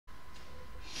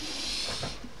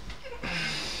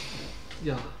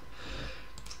Yeah.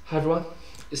 Hi everyone,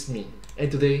 it's me.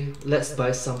 And today, let's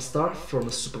buy some stuff from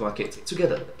the supermarket.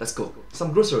 Together, let's go.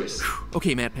 Some groceries.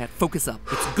 Okay, MatPat, focus up.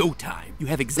 It's go time. You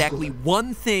have exactly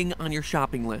one thing on your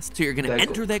shopping list. So you're gonna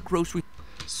enter that grocery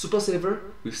Super Saver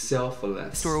with sell for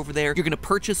less. store over there. You're gonna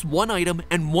purchase one item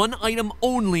and one item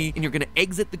only, and you're gonna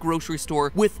exit the grocery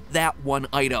store with that one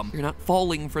item. You're not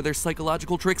falling for their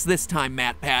psychological tricks this time,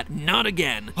 MatPat. Not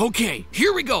again. Okay,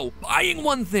 here we go. Buying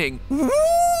one thing. Woo!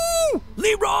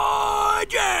 Leroy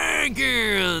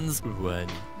Jenkins! 1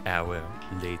 hour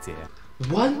later.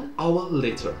 1 hour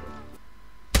later.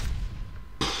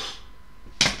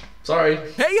 Sorry.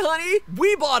 Hey, honey,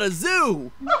 we bought a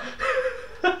zoo.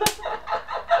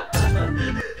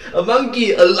 A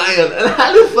monkey, a lion, an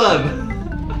elephant!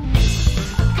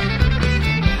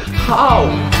 How?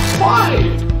 Why?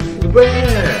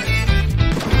 Where?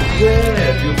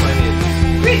 Where do you find it?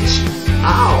 Which?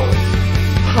 Ow!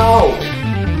 How?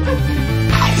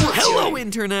 Hello,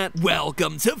 Internet.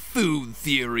 Welcome to Food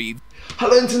Theory.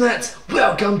 Hello, Internet!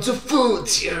 Welcome to Food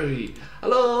Theory!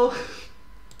 Hello!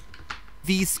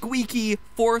 The squeaky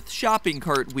fourth shopping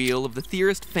cart wheel of the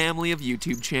Theorist family of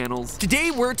YouTube channels.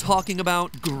 Today we're talking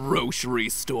about grocery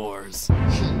stores.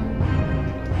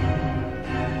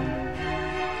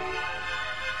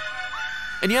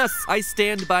 And yes, I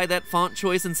stand by that font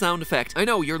choice and sound effect. I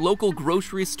know your local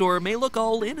grocery store may look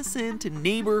all innocent and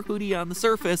neighborhoody on the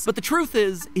surface, but the truth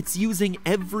is, it's using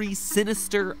every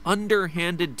sinister,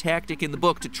 underhanded tactic in the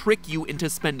book to trick you into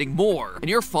spending more.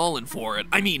 And you're falling for it.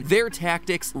 I mean, their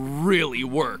tactics really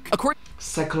work.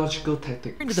 Psychological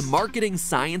tactics. According to the Marketing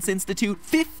Science Institute,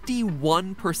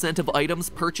 51% of items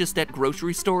purchased at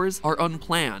grocery stores are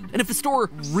unplanned. And if a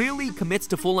store really commits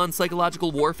to full-on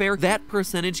psychological warfare, that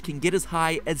percentage can get as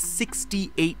high as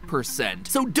 68%.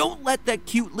 So don't let that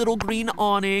cute little green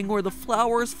awning or the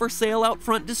flowers for sale out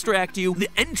front distract you. The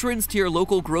entrance to your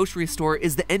local grocery store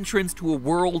is the entrance to a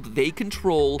world they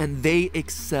control and they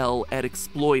excel at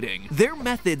exploiting. Their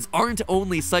methods aren't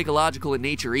only psychological in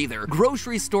nature either.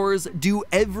 Grocery stores do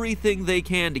everything they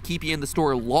can to keep you in the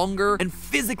store longer and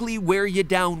physically wear you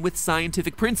down with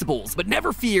scientific principles. But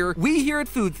never fear, we here at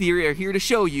Food Theory are here to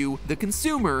show you, the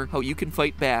consumer, how you can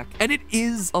fight back. And it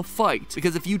is a fight,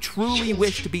 because if you truly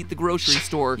wish to beat the grocery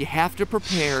store, you have to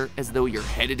prepare as though you're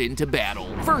headed into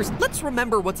battle. First, let's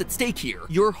remember what's at stake here.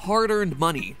 Your hard-earned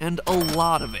money, and a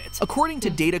lot of it. According to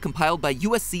data compiled by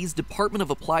USC's Department of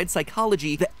Applied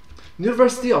Psychology, the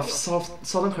University of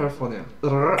Southern California.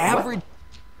 average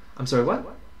I'm sorry,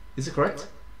 what? Is it correct?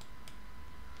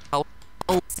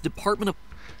 Department of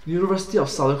University of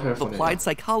Southern California. Applied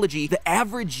Psychology, the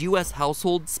average US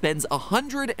household spends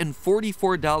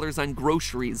 $144 on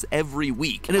groceries every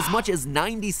week, and as much as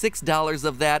 $96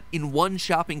 of that in one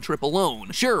shopping trip alone.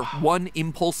 Sure, one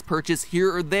impulse purchase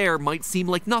here or there might seem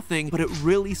like nothing, but it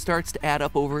really starts to add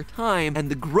up over time, and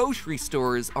the grocery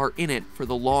stores are in it for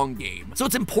the long game. So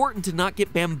it's important to not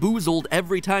get bamboozled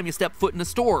every time you step foot in a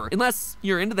store, unless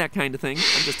you're into that kind of thing.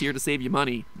 I'm just here to save you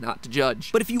money, not to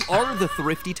judge. But if you are the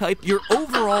thrifty type, your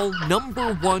overall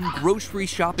 #1 grocery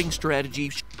shopping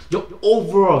strategy Your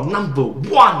overall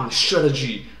 #1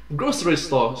 strategy. Grocery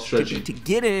store strategy. to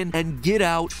get in and get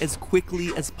out as quickly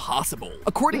as possible.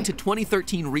 According to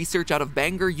 2013 research out of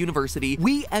Bangor University,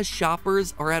 we as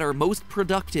shoppers are at our most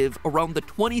productive around the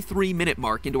 23-minute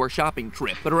mark into our shopping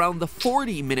trip. But around the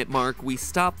 40-minute mark, we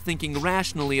stop thinking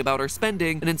rationally about our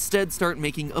spending and instead start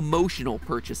making emotional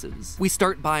purchases. We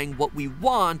start buying what we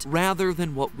want rather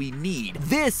than what we need.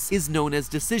 This is known as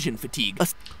decision fatigue,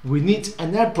 We need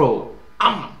an apple.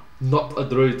 Not a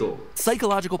Dorito.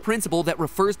 psychological principle that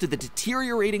refers to the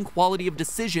deteriorating quality of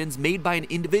decisions made by an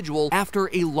individual after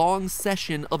a long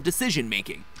session of decision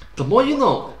making. The more you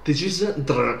know, decision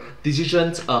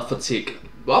fatigue.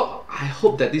 Well, I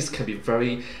hope that this can be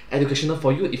very educational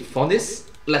for you. If you found this,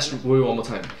 let's review one more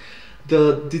time.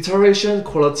 The deterioration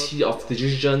quality of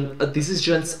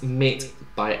decisions made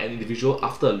by an individual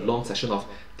after a long session of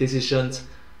decision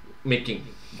making.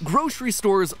 Grocery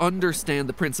stores understand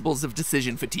the principles of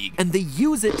decision fatigue, and they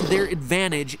use it to their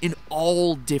advantage in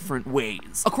all different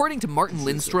ways. According to Martin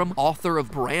Lindstrom, author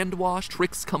of Brand Wash,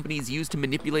 Tricks Companies Use to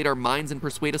Manipulate Our Minds and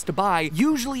Persuade Us to Buy,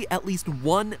 usually at least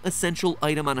one essential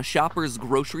item on a shopper's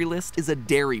grocery list is a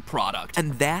dairy product.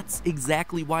 And that's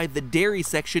exactly why the dairy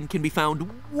section can be found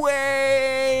way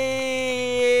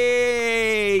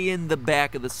way in the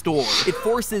back of the store. It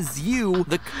forces you,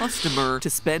 the customer, to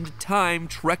spend time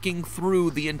trekking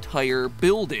through the entire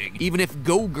building, even if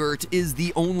Go-Gurt is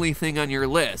the only thing on your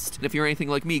list. And if you're anything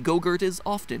like me, Go-Gurt is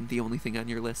often the only thing on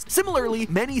your list. Similarly,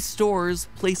 many stores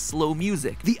play slow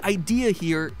music. The idea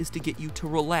here is to get you to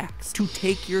relax, to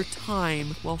take your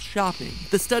time while shopping.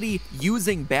 The study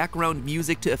using background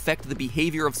music to affect the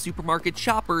behavior of supermarket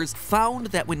shoppers found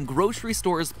that when grocery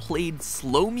stores played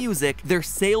slow music, their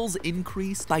sales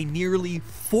increased by nearly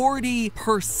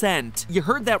 40%. You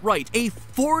heard that right, a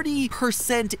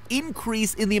 40%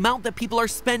 increase in the amount that people are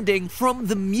spending from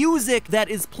the music that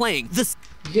is playing.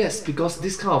 Yes, because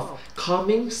this kind of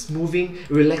calming, smoothing,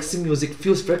 relaxing music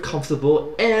feels very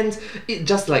comfortable, and it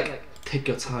just like take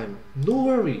your time. No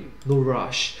worry, no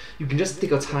rush. You can just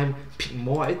take your time, pick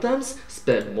more items,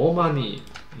 spend more money.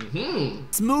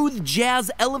 Smooth jazz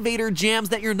elevator jams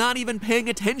that you're not even paying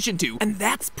attention to. And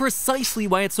that's precisely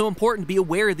why it's so important to be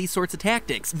aware of these sorts of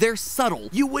tactics. They're subtle,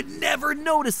 you would never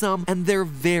notice them, and they're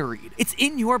varied. It's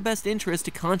in your best interest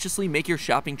to consciously make your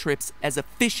shopping trips as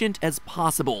efficient as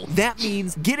possible. That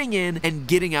means getting in and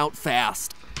getting out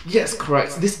fast. Yes,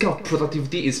 correct. This kind of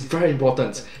productivity is very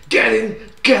important. Get in,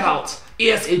 get out,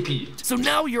 ASAP. So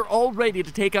now you're all ready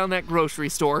to take on that grocery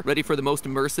store, ready for the most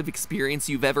immersive experience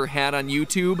you've ever had on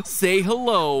YouTube. Say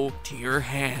hello to your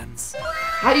hands.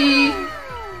 Hi!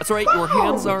 That's right, your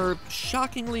hands are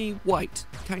shockingly white,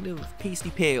 kind of pasty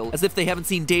pale, as if they haven't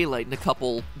seen daylight in a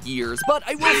couple years. But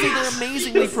I will say they're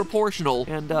amazingly proportional,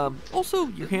 and also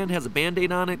your hand has a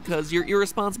band-aid on it because you're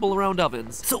irresponsible around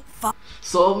ovens. So,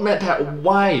 MadPat,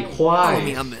 why? Follow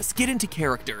me on this. Get into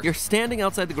character. You're standing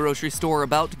outside the grocery store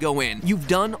about to go in. You've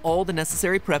done all the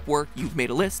necessary prep work. You've made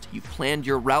a list. You've planned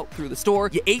your route through the store.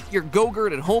 You ate your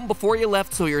Go-Gurt at home before you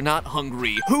left so you're not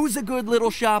hungry. Who's a good little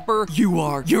shopper? You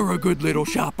are. You're a good little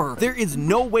shopper. There is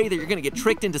no way that you're gonna get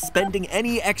tricked into spending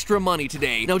any extra money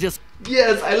today. Now just...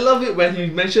 Yes, I love it when you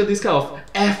mention this kind of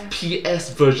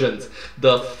FPS version,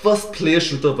 the first player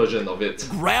shooter version of it.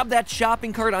 Grab that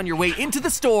shopping cart on your way into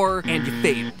the store and you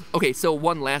failed. Okay, so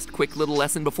one last quick little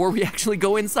lesson before we actually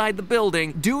go inside the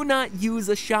building. Do not use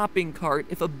a shopping cart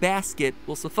if a basket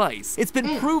will suffice. It's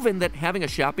been proven that having a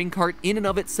shopping cart in and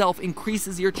of itself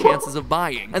increases your chances of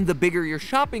buying. And the bigger your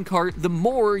shopping cart, the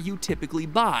more you typically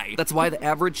buy. That's why the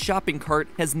average shopping cart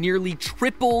has nearly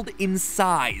tripled in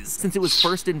size since it was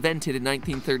first invented in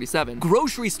 1937.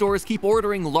 Grocery stores keep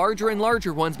ordering larger and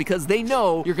larger ones because they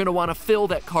know you're gonna want to fill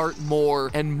that cart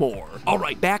more and more.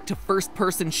 Alright, back to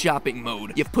first-person shopping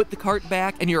mode. You've put the cart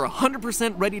back and you're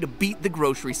 100% ready to beat the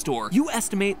grocery store. You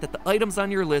estimate that the items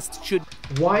on your list should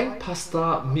wine,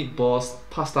 pasta, meatballs,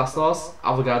 pasta sauce,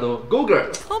 avocado,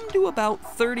 Go-Gurt come to about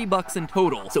 30 bucks in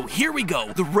total. So here we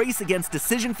go. The race against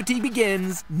decision fatigue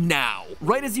begins now.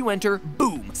 Right as you enter,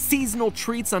 boom, seasonal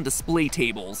treats on display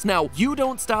tables. Now, you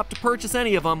don't stop to purchase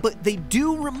any of them, but they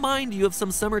do remind you of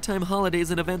some summertime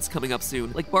holidays and events coming up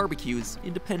soon, like barbecues,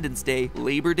 Independence Day,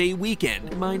 Labor Day weekend.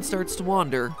 Your mind starts to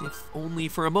wander, if only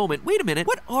for a moment. Wait a minute,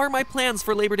 what are my plans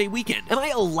for Labor Day weekend? Am I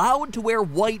allowed to wear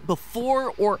white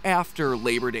before or after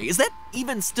Labor Day? Is that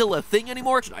even still a thing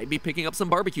anymore? Should I be picking up some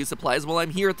barbecue supplies while I'm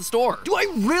here at the store? Do I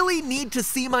really need to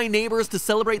see my neighbors to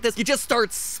celebrate this? You just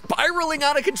start spiraling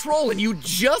out of control and you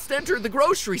just entered the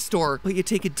grocery store. But you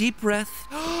take a deep breath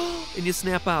and you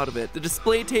snap out of it. The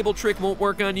display table trick won't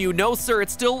work on you. No, sir,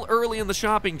 it's still early in the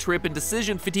shopping trip and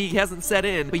decision fatigue hasn't set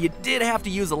in, but you did have to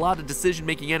use a lot of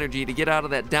decision-making energy to get out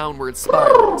of that downward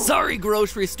spiral. Sorry,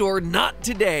 grocery store, not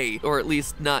today. Or at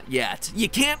least not yet. You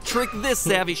can't trick this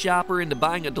savvy shopper into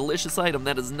buying a delicious item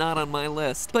that is not on my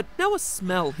list. But now a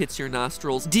smell hits your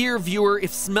nostrils. Dear viewer,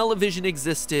 if smell-o-vision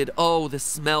existed, oh, the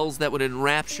smells that would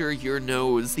enrapture your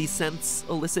nose. These scents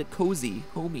elicit cozy,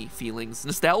 homey feelings,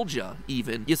 nostalgia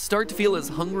even. You start to feel as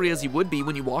hungry as you would be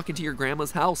when you walk into your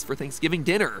grandma's house for Thanksgiving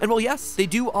dinner. And while yes, they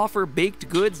do offer baked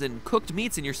goods and cooked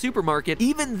meats in your supermarket,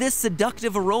 even this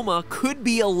seductive aroma could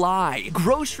be a lie.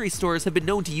 Grocery stores have been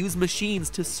known to use machines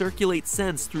to circulate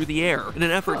scents through the air in an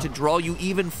effort to draw you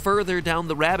even further down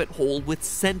the rabbit hole with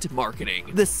scent marketing.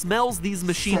 The smells these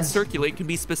machines circulate can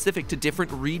be specific to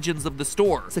different regions of the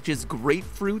store, such as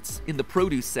grapefruits in the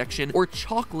produce section or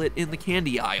chocolate in the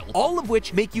candy aisle, all of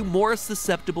which make you more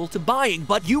susceptible to buying,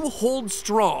 but you hold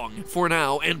strong for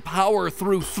now and power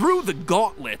through the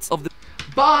gauntlet of the...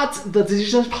 But the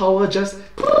decision power just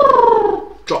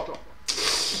drop.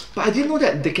 But I didn't know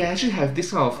that they can actually have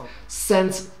this kind of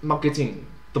scent marketing.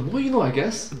 The more you know, I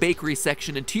guess. The bakery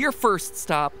section, and to your first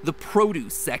stop, the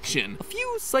produce section. A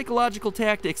few psychological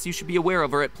tactics you should be aware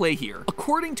of are at play here.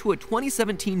 According to a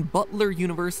 2017 Butler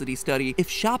University study, if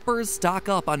shoppers stock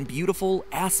up on beautiful,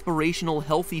 aspirational,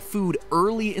 healthy food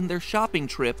early in their shopping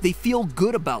trip, they feel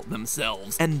good about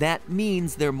themselves, and that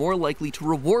means they're more likely to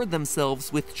reward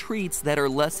themselves with treats that are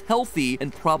less healthy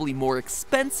and probably more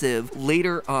expensive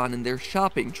later on in their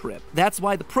shopping trip. That's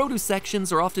why the produce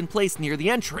sections are often placed near the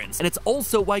entrance, and it's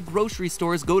also why grocery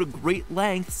stores go to great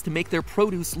lengths to make their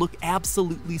produce look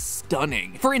absolutely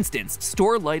stunning. For instance,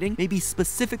 store lighting may be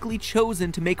specifically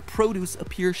chosen to make produce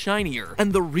appear shinier.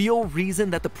 And the real reason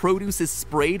that the produce is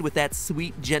sprayed with that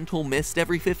sweet, gentle mist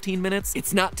every 15 minutes,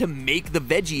 it's not to make the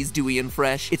veggies dewy and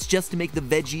fresh, it's just to make the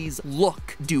veggies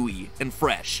look dewy and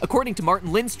fresh. According to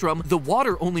Martin Lindstrom, the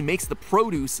water only makes the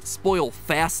produce spoil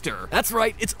faster. That's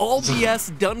right, it's all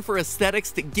BS done for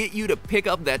aesthetics to get you to pick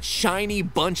up that shiny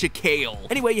bunch of kale.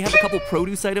 Anyway, you have a couple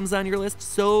produce items on your list,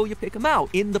 so you pick them out.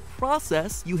 In the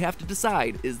process, you have to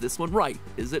decide, is this one right?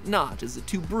 Is it not? Is it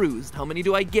too bruised? How many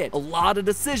do I get? A lot of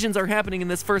decisions are happening in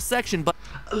this first section, but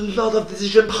a lot of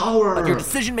decision power. But your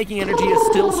decision-making energy is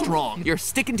still strong. You're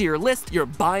sticking to your list, you're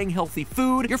buying healthy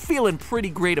food, you're feeling pretty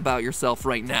great about yourself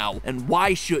right now. And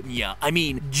why shouldn't ya? I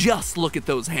mean, just look at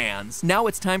those hands. Now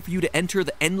it's time for you to enter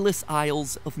the endless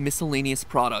aisles of miscellaneous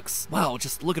products. Wow,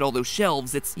 just look at all those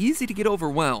shelves. It's easy to get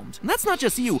overwhelmed. And that's not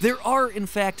just you. There are, in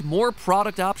fact, more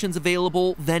product options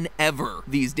available than ever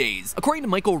these days. According to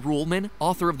Michael Ruhlman,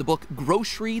 author of the book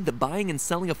Grocery, the Buying and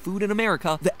Selling of Food in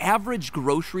America, the average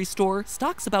grocery store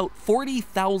stocks about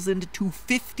 40,000 to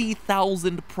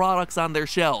 50,000 products on their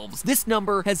shelves. This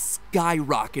number has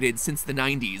skyrocketed since the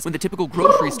 90s, when the typical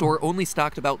grocery store only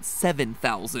stocked about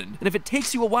 7,000. And if it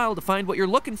takes you a while to find what you're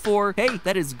looking for, hey,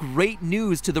 that is great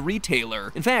news to the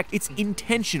retailer. In fact, it's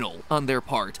intentional on their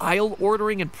part. Aisle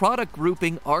ordering and product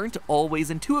grouping aren't always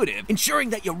intuitive, ensuring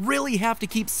that you really have to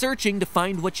keep searching to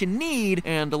find what you need,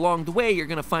 and along the way, you're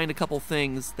gonna find a couple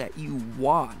things that you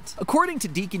want. According to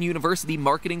Deakin University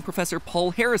marketing professor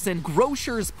Paul Harrison,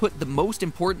 grocers put the most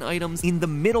important items in the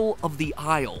middle of the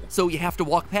aisle, so you have to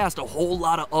walk past a whole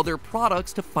lot of other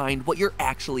products to find what you're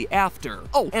actually after.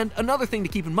 Oh, and another thing to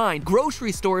keep in mind,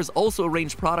 grocery stores also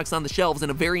arrange products on the shelves in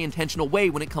a very intentional way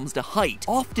when it comes to height.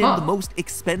 Often, the most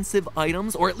expensive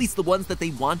items, or at least the ones that they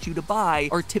want you to buy,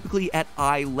 are typically at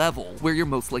eye level, where you're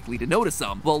most likely to notice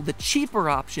them, while the cheaper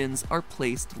options are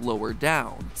placed lower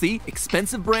down. See?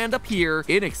 Expensive brand up here,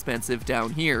 inexpensive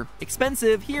down here.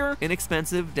 Expensive here,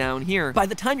 inexpensive down here. By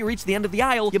the time you reach the end of the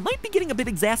aisle, you might be getting a bit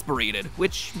exasperated,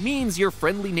 which means your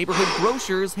friendly neighborhood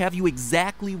grocers have you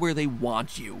exactly where they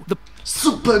want you. The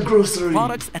super grocery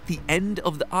products at the end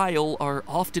of the aisle are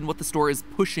often what the store is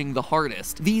pushing the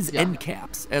hardest. These end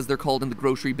caps, as they're called in the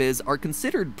grocery biz, are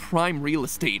considered prime real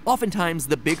estate. Oftentimes,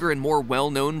 the bigger and more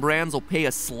well-known brands will pay a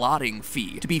slotting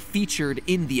fee to be featured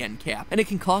in the end cap, and it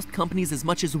can cost companies as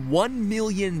much as $1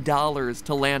 million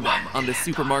to land them on the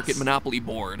supermarket monopoly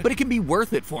board. But it can be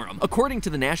worth it for them. According to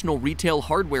the National Retail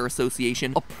Hardware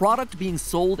Association, a product being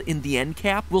sold in the end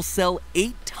cap will sell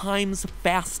 8 times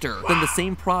faster than the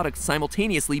same product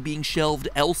simultaneously being shelved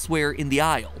elsewhere in the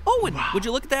aisle. Oh, and would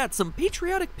you look at that? Some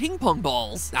patriotic ping pong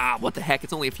balls. Ah, what the heck,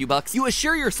 it's only a few bucks. You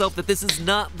assure yourself that this is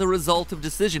not the result of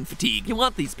decision fatigue. You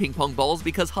want these ping pong balls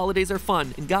because holidays are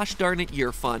fun, and gosh darn it,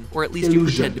 you're fun. Or at least you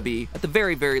pretend to be. At the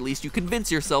very, very least, you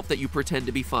convince yourself that you pretend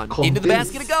to be fun. Into the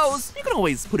basket it goes. You can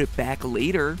always put it back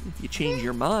later if you change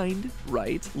your mind,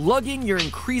 right? Lugging your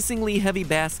increasingly heavy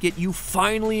basket, you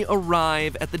finally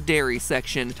arrive at the dairy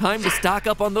section. Time to stock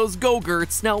up on those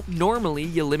Go-Gurts. Now, normally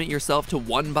you limit yourself to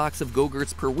 1 box of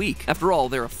Go-Gurts per week. After all,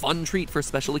 they're a fun treat for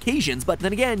special occasions, but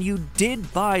then again, you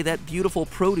did buy that beautiful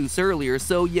produce earlier,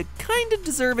 so you kinda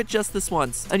deserve it just this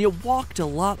once. And you walked a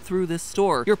lot through this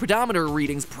store. Your pedometer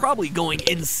reading's probably going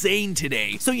insane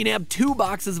today, so you nab 2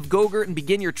 boxes of Go-Gurt and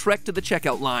begin your trek to the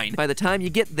checkout line. By the time you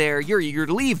get there, you're eager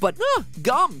to leave, but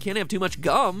gum! Can't have too much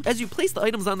gum. As you place the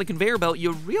items on the conveyor belt,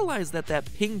 you realize that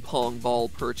ping pong ball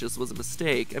purchase was a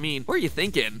mistake. I mean, what are you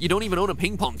thinking? You don't even own a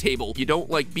ping pong table. You don't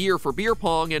like beer for beer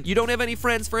pong, and you don't have any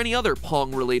friends for any other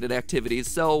pong-related activities,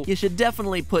 so you should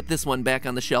definitely put this one back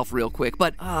on the shelf real quick.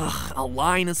 But, a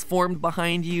line is formed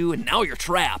behind you, and now you're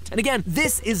trapped. And again,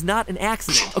 this is not an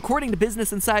accident. According to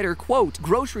Business Insider, quote,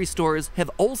 grocery stores have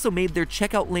also made their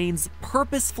checkout lanes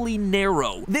purposefully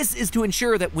narrow. This is to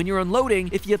ensure that when you're unloading,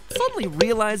 if you suddenly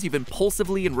realize you've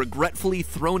impulsively and regretfully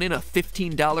thrown in a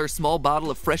 $15 small bottle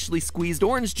of freshly squeezed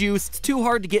orange juice, it's too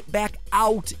hard to get back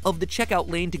out of the checkout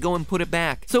lane to go and put it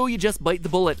back. So you just bite the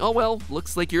bullet. Oh well,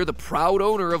 looks like you're the proud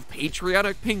owner of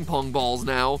patriotic ping pong balls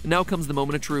now. Now comes the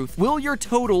moment of truth. Will your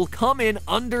total come in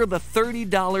under the $30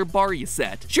 $10 bar you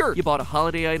set. Sure, you bought a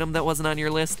holiday item that wasn't on your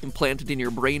list, implanted in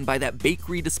your brain by that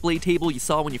bakery display table you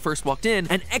saw when you first walked in,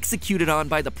 and executed on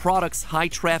by the product's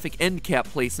high-traffic end cap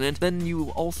placement. Then you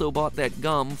also bought that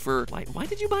gum for... Why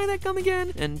did you buy that gum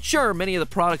again? And sure, many of the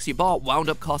products you bought wound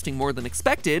up costing more than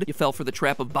expected. You fell for the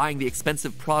trap of buying the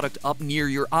expensive product up near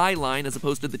your eye line as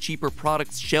opposed to the cheaper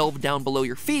products shelved down below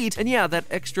your feet. And yeah, that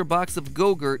extra box of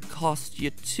Go-Gurt cost you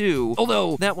too.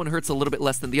 Although, that one hurts a little bit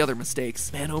less than the other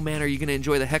mistakes. Man, oh man, are you gonna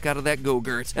enjoy the heck out of that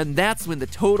Go-Gurt. And that's when the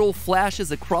total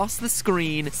flashes across the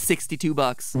screen, $62.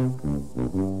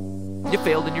 You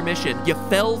failed in your mission. You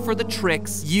fell for the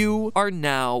tricks. You are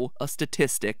now a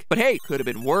statistic. But hey, could have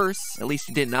been worse. At least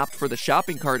you didn't opt for the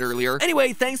shopping cart earlier.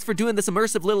 Anyway, thanks for doing this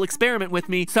immersive little experiment with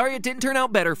me. Sorry it didn't turn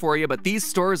out better for you, but these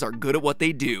stores are good at what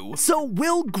they do. So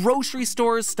will grocery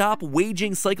stores stop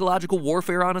waging psychological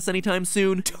warfare on us anytime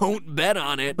soon? Don't bet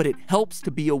on it, but it helps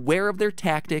to be aware of their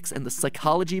tactics and the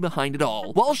psychology behind it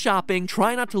all. While shopping,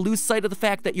 try not to lose sight of the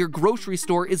fact that your grocery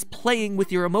store is playing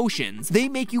with your emotions. They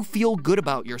make you feel good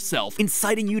about yourself,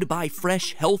 inciting you to buy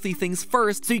fresh, healthy things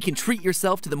first so you can treat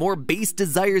yourself to the more base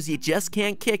desires you just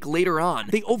can't kick later on.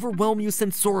 They overwhelm you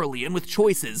sensorially and with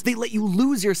choices. They let you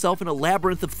lose yourself in a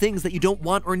labyrinth of things that you don't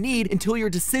want or need until your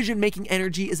decision-making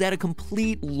energy is at a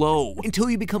complete low. Until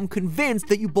you become convinced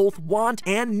that you both want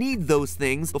and need those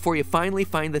things before you finally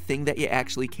find the thing that you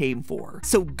actually came for.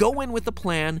 So go in with a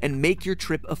plan and make your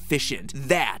trip efficient.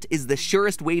 That is the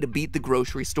surest way to beat the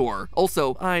grocery store.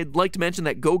 Also, I'd like to mention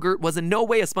that Go-Gurt was in no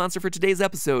way a sponsor for today's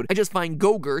episode. I just find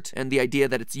Go-Gurt and the idea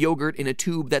that it's yogurt in a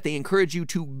tube that they encourage you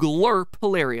to glurp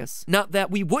hilarious. Not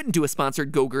that we wouldn't do a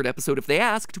sponsored Go-Gurt episode if they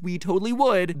asked, we totally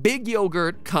would. Big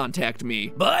Yogurt, contact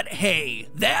me. But hey,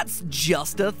 that's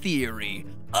just a theory.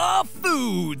 A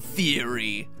food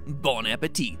theory. Bon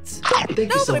appetit. Thank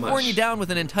you so Now that much. I've worn you down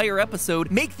with an entire episode,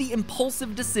 make the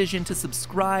impulsive decision to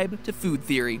subscribe to Food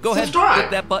Theory. Go ahead, Subscribe.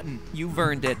 click that button. You've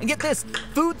earned it. And get this,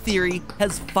 Food Theory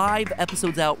has 5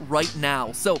 episodes out right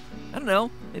now. So, I don't know,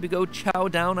 maybe go chow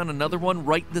down on another one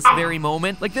right this very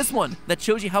moment. Like this one, that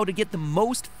shows you how to get the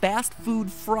most fast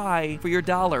food fry for your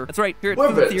 $1. That's right, here at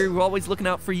Worth Food it. Theory, we're always looking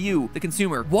out for you, the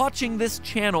consumer. Watching this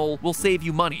channel will save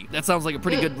you money. That sounds like a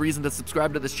pretty good reason to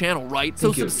subscribe to this channel, right? So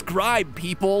Thank you. subscribe,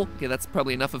 people. Okay, that's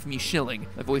probably enough of me shilling.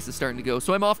 My voice is starting to go,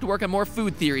 so I'm off to work on more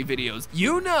Food Theory videos.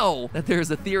 You know that there's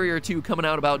a theory or two coming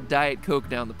out about Diet Coke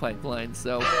down the pipeline,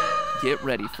 so get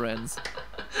ready, friends.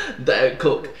 Diet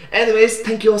Coke. Anyways,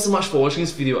 thank you all so much for watching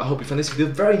this video. I hope you found this video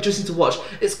very interesting to watch.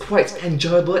 It's quite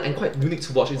enjoyable and quite unique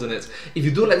to watch, isn't it? If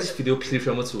you do like this video, please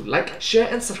remember to like, share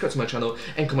and subscribe to my channel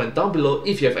and comment down below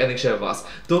if you have anything to share with us.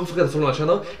 Don't forget to follow my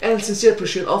channel and I sincerely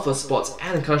appreciate all of your support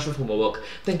and encouragement for my work.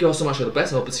 Thank you all so much for the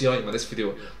best and I hope to see you all in my next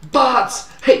video. But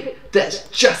hey, that's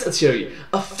just a theory.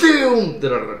 A film,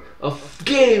 a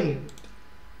game,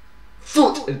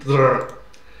 food.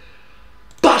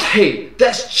 But hey,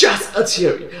 that's just a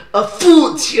theory, a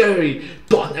food theory.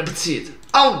 Bon appetit.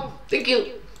 Thank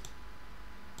you.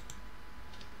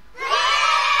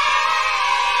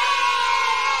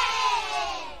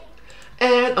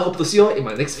 And I hope to see you all in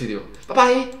my next video. Bye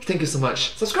bye. Thank you so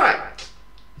much. Subscribe.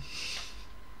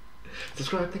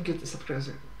 Subscribe. Thank you. Subscribe.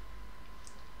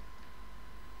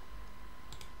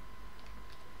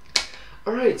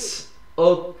 Alright.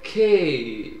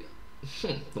 Okay.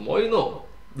 The more you know,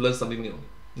 learn something new.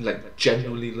 Like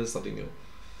genuinely learn something new.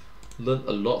 Learn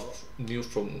a lot new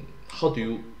from how do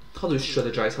you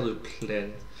strategize, how do you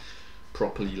plan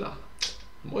properly lah.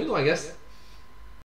 The more you know, I guess.